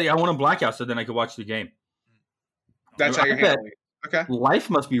 Yeah, I went in blackout so then I could watch the game. That's how you're handling it. Okay.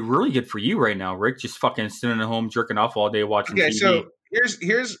 Life must be really good for you right now, Rick. Just fucking sitting at home, jerking off all day, watching TV. So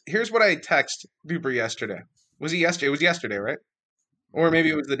here's what I texted Duper yesterday. Was it yesterday? It was yesterday, right? Or maybe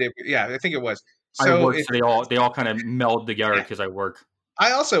it was the day. Yeah, I think it was. So I work, so they all kind of meld together because I work.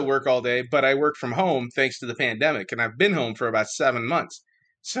 I also work all day, but I work from home thanks to the pandemic, and I've been home for about 7 months.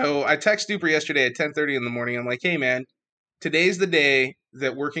 So I text Duper yesterday at 10:30 in the morning. I'm like, hey man, today's the day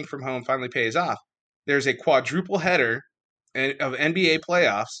that working from home finally pays off. There's a quadruple header of NBA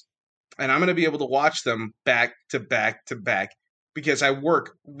playoffs, and I'm going to be able to watch them back to back to back because I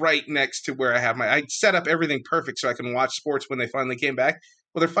work right next to where I set up everything perfect so I can watch sports when they finally came back.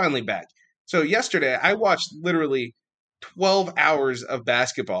 Well, they're finally back. So yesterday I watched literally 12 hours of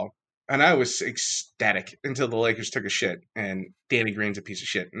basketball, and I was ecstatic until the Lakers took a shit and Danny Green's a piece of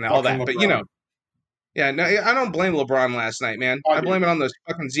shit and all that. LeBron. But yeah, no, I don't blame LeBron last night, man. I blame it on those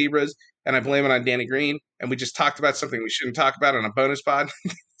fucking zebras, and I blame it on Danny Green. And we just talked about something we shouldn't talk about on a bonus pod.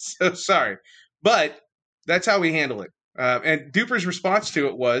 So sorry. But that's how we handle it. And Duper's response to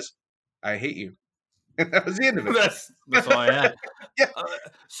it was, I hate you. And that was the end of it. That's all I had. Yeah.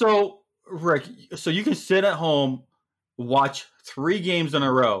 So, Rick, so you can sit at home, watch 3 games in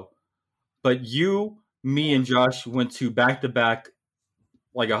a row, but you, me, and Josh went to back-to-back,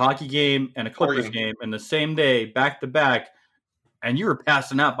 like a hockey game and a Clippers game in the same day, back-to-back, and you were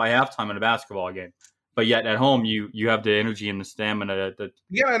passing out by halftime in a basketball game. But yet at home, you have the energy and the stamina.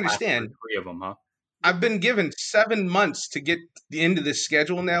 You gotta understand. 3 of them, huh? I've been given 7 months to get into this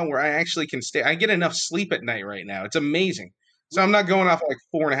schedule now where I actually can stay. I get enough sleep at night right now. It's amazing. So I'm not going off like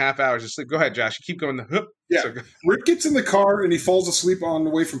 4.5 hours of sleep. Go ahead, Josh. Keep going. Yeah. So Rick gets in the car and he falls asleep on the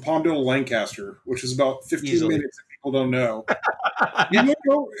way from Palmdale to Lancaster, which is about 15 minutes if people don't know.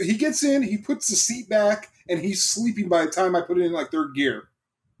 He gets in, he puts the seat back, and he's sleeping by the time I put it in like third gear.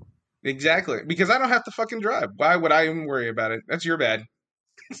 Exactly. Because I don't have to fucking drive. Why would I even worry about it? That's your bad.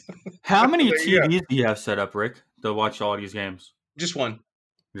 How many TVs do you have set up, Rick, to watch all these games? Just one.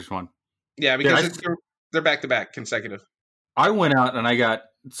 Just one. Yeah, because they're back-to-back consecutive. I went out and I got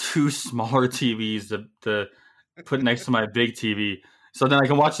 2 smaller TVs to put next to my big TV. So then I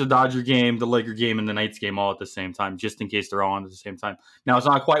can watch the Dodger game, the Laker game, and the Knights game all at the same time, just in case they're all on at the same time. Now, it's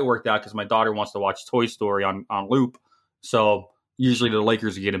not quite worked out because my daughter wants to watch Toy Story on loop. So usually the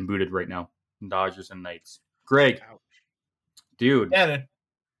Lakers are getting booted right now, Dodgers and Knights. Greg, dude,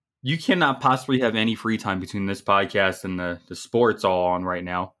 you cannot possibly have any free time between this podcast and the sports all on right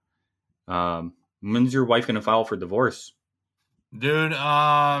now. When's your wife going to file for divorce? Dude,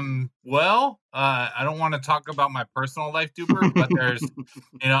 I don't want to talk about my personal life, Duper, but there's,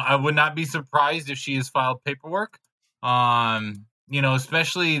 I would not be surprised if she has filed paperwork.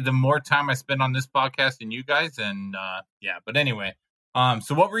 Especially the more time I spend on this podcast and you guys, and but anyway,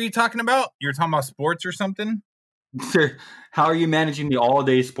 so what were you talking about? You were talking about sports or something? How are you managing the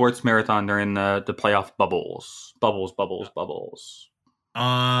all-day sports marathon during the playoff bubbles? Bubbles.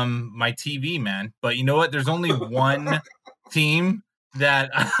 My TV, man. But you know what? There's only one team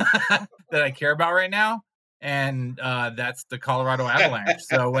that that I care about right now, and that's the Colorado Avalanche.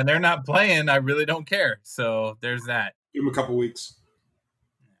 So when they're not playing, I really don't care. So there's that. Give them a couple weeks.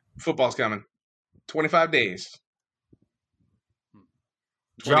 Football's coming. 25 days.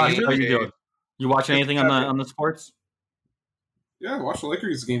 Josh, how you doing? You watch anything on the sports? Yeah, I watched the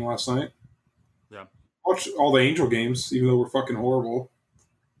Lakers game last night. Yeah. Watched all the Angel games, even though we're fucking horrible.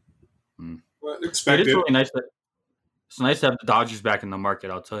 But expect it is really nice it's nice to have the Dodgers back in the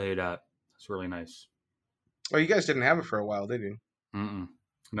market, I'll tell you that. It's really nice. Well, you guys didn't have it for a while, did you?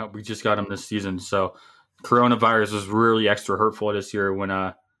 No, we just got them this season. So coronavirus was really extra hurtful this year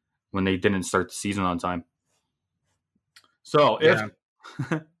when they didn't start the season on time. So if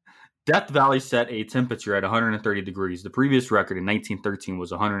Death Valley set a temperature at 130 degrees, the previous record in 1913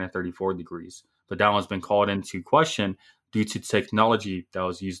 was 134 degrees, but that one's been called into question due to technology that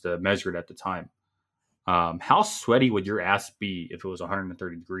was used to measure it at the time. How sweaty would your ass be if it was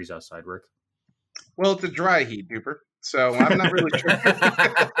 130 degrees outside, Rick? Well, it's a dry heat, Duper. So I'm not really sure.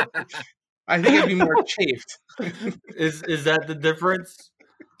 I think it'd be more chafed. Is that the difference?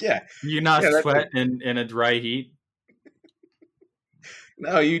 Yeah. You not sweat in a dry heat?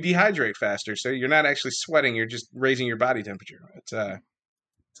 No, you dehydrate faster, so you're not actually sweating. You're just raising your body temperature. It's a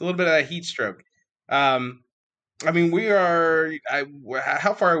little bit of a heat stroke. We are.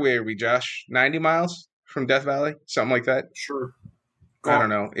 How far away are we, Josh? 90 miles from Death Valley, something like that. Sure. I don't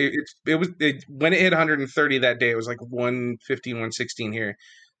know. When it hit 130 that day, it was like 115, 116 here.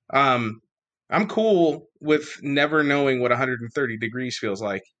 I'm cool with never knowing what 130 degrees feels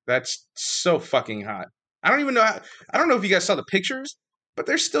like. That's so fucking hot. I don't know if you guys saw the pictures, but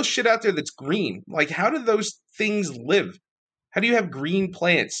there's still shit out there that's green. Like, how do those things live? How do you have green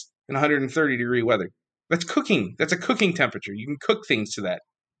plants in 130 degree weather? That's cooking. That's a cooking temperature. You can cook things to that.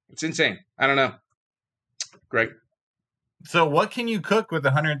 It's insane. I don't know. Greg? So what can you cook with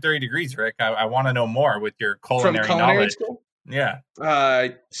 130 degrees, Rick? I want to know more with your culinary knowledge. School? Yeah.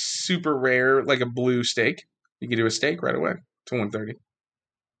 Super rare, like a blue steak. You can do a steak right away to 130.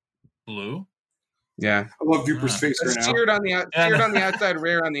 Blue? Yeah. I love Duper's face right now. Seared on the outside,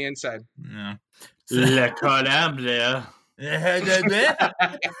 rare on the inside. Yeah. Le cordon bleu. I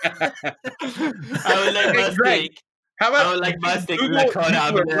would like my steak. How about I would like my steak le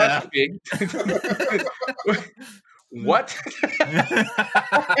cordon bleu. What?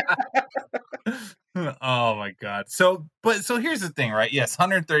 Oh my god. So here's the thing, right? Yes,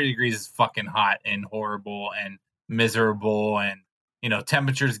 130 degrees is fucking hot and horrible and miserable, and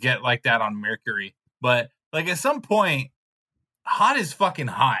temperatures get like that on Mercury. But like at some point, hot is fucking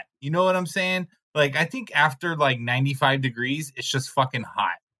hot. You know what I'm saying? Like I think after like 95 degrees, it's just fucking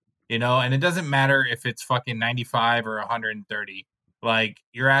hot. And it doesn't matter if it's fucking 95 or 130. Like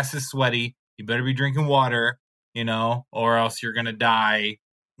your ass is sweaty. You better be drinking water, or else you're gonna die,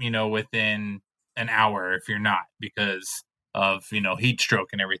 within an hour if you're not, because of, heat stroke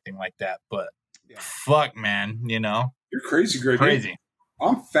and everything like that. But fuck, man, You're crazy, Greg. crazy.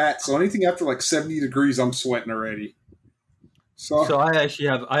 I'm fat, so anything after like 70 degrees, I'm sweating already. So I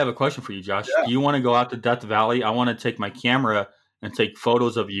have a question for you, Josh. Yeah. Do you want to go out to Death Valley? I want to take my camera and take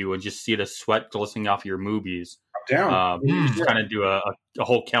photos of you and just see the sweat glistening off your movies. I'm down. Just kind of do a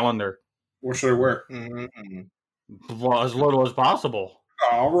whole calendar. What should I wear? Well, as little as possible.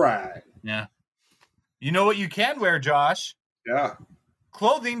 All right. Yeah. You know what you can wear, Josh? Yeah.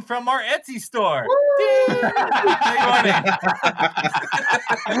 Clothing from our Etsy store.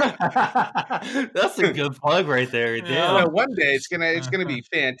 That's a good plug right there. Yeah. One day it's gonna be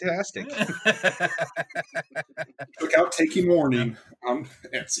fantastic. Look out, taking warning on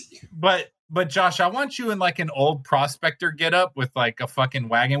Etsy. But Josh, I want you in like an old prospector getup with like a fucking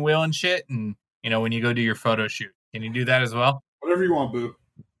wagon wheel and shit, and when you go do your photo shoot. Can you do that as well? Whatever you want, boo.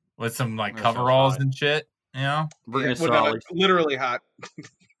 With some like coveralls and shit, We're gonna sell literally hot.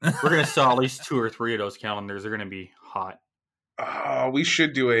 We're gonna sell at least 2 or 3 of those calendars. They're gonna be hot. Oh, we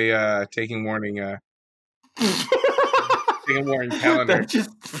should do a taking warning taking warning calendar. That just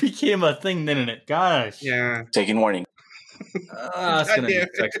became a thing, didn't it? Gosh. Yeah. Taking warning. That's gonna be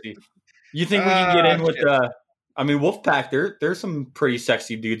sexy. You think we can get in with Wolfpack? There's some pretty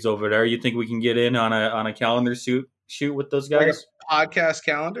sexy dudes over there. You think we can get in on a calendar shoot with those guys? Like a podcast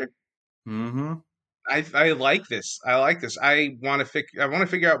calendar? Mm-hmm. I like this. I want to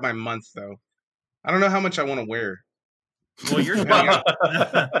figure out my month though. I don't know how much I want to wear. Well, your your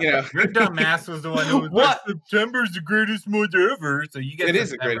dumb ass was the one who was like, September's the greatest month ever. So you get it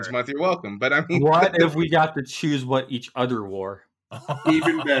is the greatest month. You're welcome. But I mean, what if we got to choose what each other wore?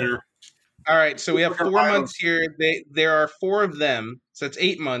 Even better. All right, so we have 4 months here. There are 4 of them, so it's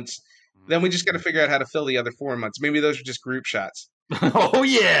 8 months. Then we just got to figure out how to fill the other 4 months. Maybe those are just group shots. Oh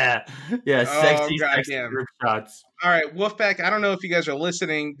yeah, sexy group shots. All right, Wolfpack. I don't know if you guys are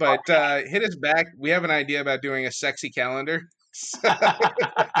listening, but hit us back. We have an idea about doing a sexy calendar.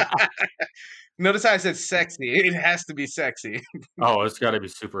 Notice how I said sexy. It has to be sexy. Oh, it's got to be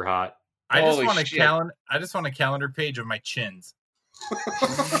super hot. I just want a calendar page of my chins.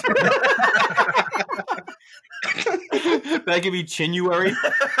 That could be Chinuary.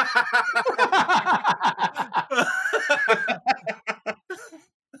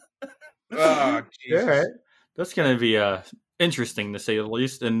 Oh, Jesus. All right. That's going to be interesting to say the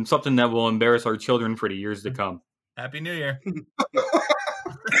least, and something that will embarrass our children for the years to come. Happy New Year.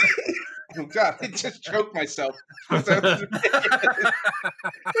 Oh, God, I just choked myself.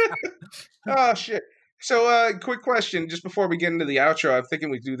 Oh, shit. So, quick question, just before we get into the outro. I'm thinking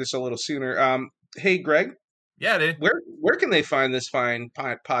we do this a little sooner. Hey, Greg. Yeah, dude. Where can they find this fine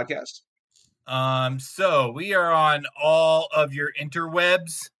podcast? So we are on all of your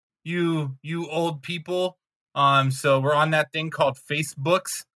interwebs, you old people. So we're on that thing called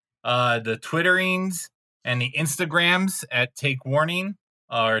Facebooks, the Twitterings, and the Instagrams at Take Warning,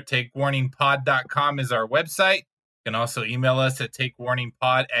 or takewarningpod.com is our website. You can also email us at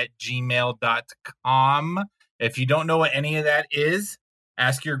takewarningpod@gmail.com. If you don't know what any of that is,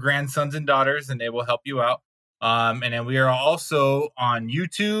 ask your grandsons and daughters, and they will help you out. And then we are also on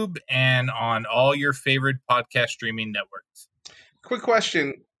YouTube and on all your favorite podcast streaming networks. Quick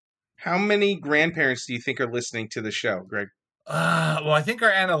question. How many grandparents do you think are listening to the show, Greg? Well, I think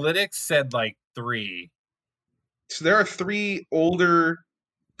our analytics said like 3. So there are 3 older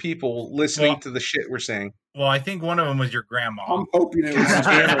people listening to the shit we're saying. Well, I think one of them was your grandma. I'm hoping it was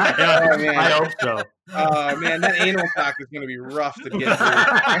Oh, man. I hope so. Oh, man, that anal talk is going to be rough to get through.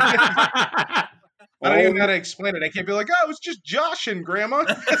 I don't even know how to explain it. I can't be like, oh, it was just Josh and Grandma.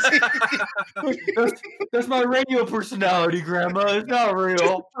 That's my radio personality, Grandma. It's not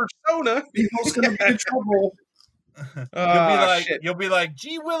real. Persona. People's going to be in trouble. You'll be like,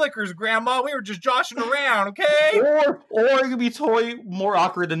 gee willikers, Grandma, we were just joshing around, okay? Or it could be totally more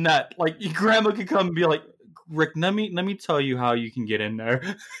awkward than that. Like, your grandma could come and be like, Rick, let me tell you how you can get in there.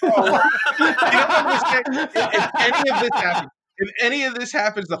 If any of this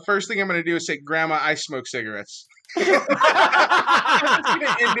happens, the first thing I'm going to do is say, Grandma, I smoke cigarettes. I'm going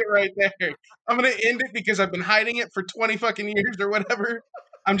to end it right there. I'm going to end it because I've been hiding it for 20 fucking years or whatever.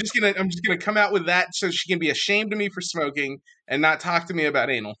 I'm just gonna come out with that so she can be ashamed of me for smoking and not talk to me about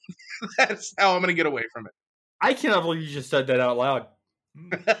anal. That's how I'm gonna get away from it. I cannot believe you just said that out loud.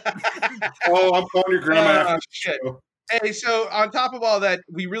 Oh, I'm calling your grandma. Shit. Hey, so on top of all that,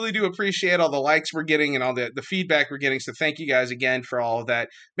 we really do appreciate all the likes we're getting and all the feedback we're getting. So thank you guys again for all of that.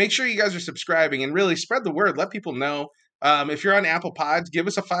 Make sure you guys are subscribing and really spread the word. Let people know If you're on Apple Pods, give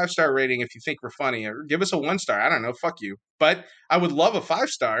us a 5-star rating if you think we're funny, or give us a 1-star. I don't know, fuck you. But I would love a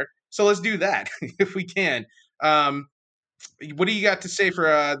 5-star, so let's do that if we can. What do you got to say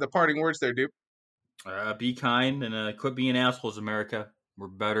for the parting words there, Dupe? Be kind and quit being assholes, America. We're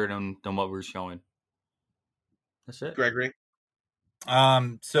better than what we're showing. That's it. Gregory?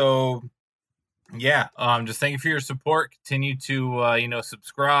 So yeah, just thank you for your support. Continue to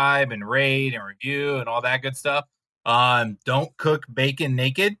subscribe and rate and review and all that good stuff. Don't cook bacon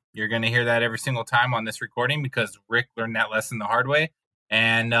naked. You're going to hear that every single time on this recording because Rick learned that lesson the hard way.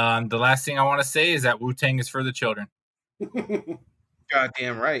 And the last thing I want to say is that Wu-Tang is for the children.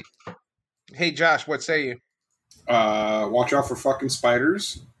 Goddamn right. Hey, Josh, what say you? Watch out for fucking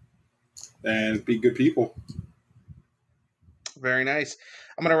spiders and be good people. Very nice.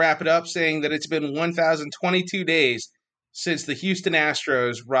 I'm going to wrap it up saying that it's been 1,022 days since the Houston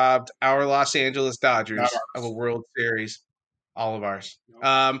Astros robbed our Los Angeles Dodgers of a World Series. All of ours.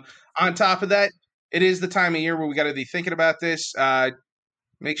 On top of that, it is the time of year where we got to be thinking about this.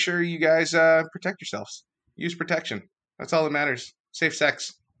 Make sure you guys protect yourselves. Use protection. That's all that matters. Safe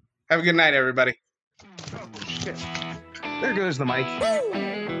sex. Have a good night, everybody. Oh, shit. There goes the mic.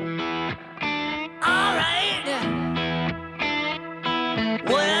 All right.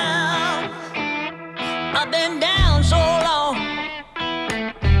 Well, I've been down so long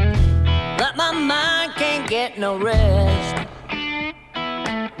that my mind can't get no rest.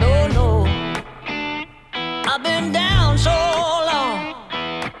 No. I've been down so long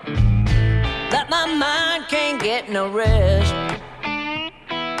that my mind can't get no rest.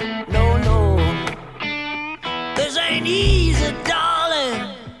 No. This ain't easy,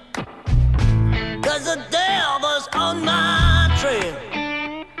 darling, 'cause the devil's on my trail.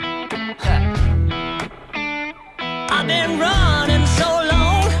 I've been running so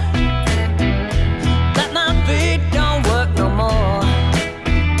long that my feet don't work no more.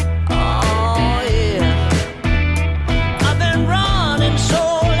 Oh yeah, I've been running so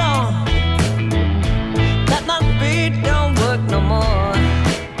long that my feet don't work no more.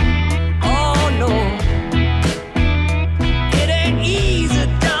 Oh no, it ain't easy,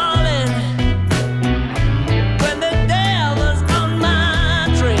 darling, when the devil's on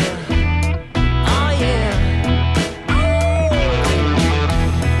my trail. Oh yeah.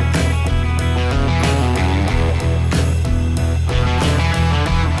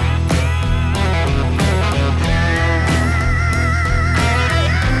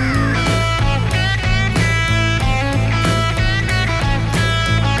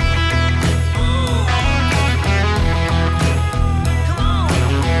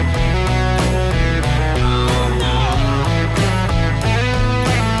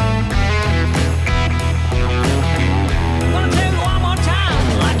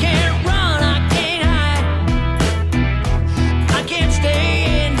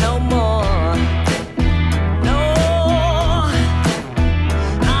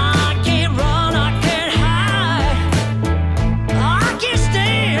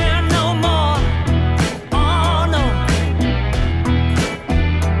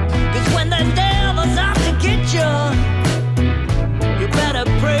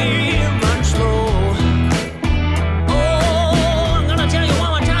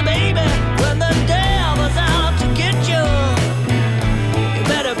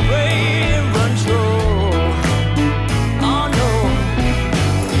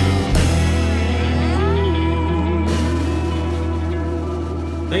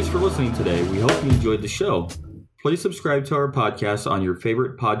 Thanks for listening today. We hope you enjoyed the show. Please subscribe to our podcast on your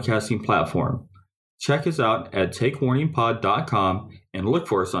favorite podcasting platform. Check us out at takewarningpod.com and look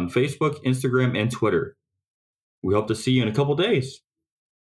for us on Facebook, Instagram, and Twitter. We hope to see you in a couple days.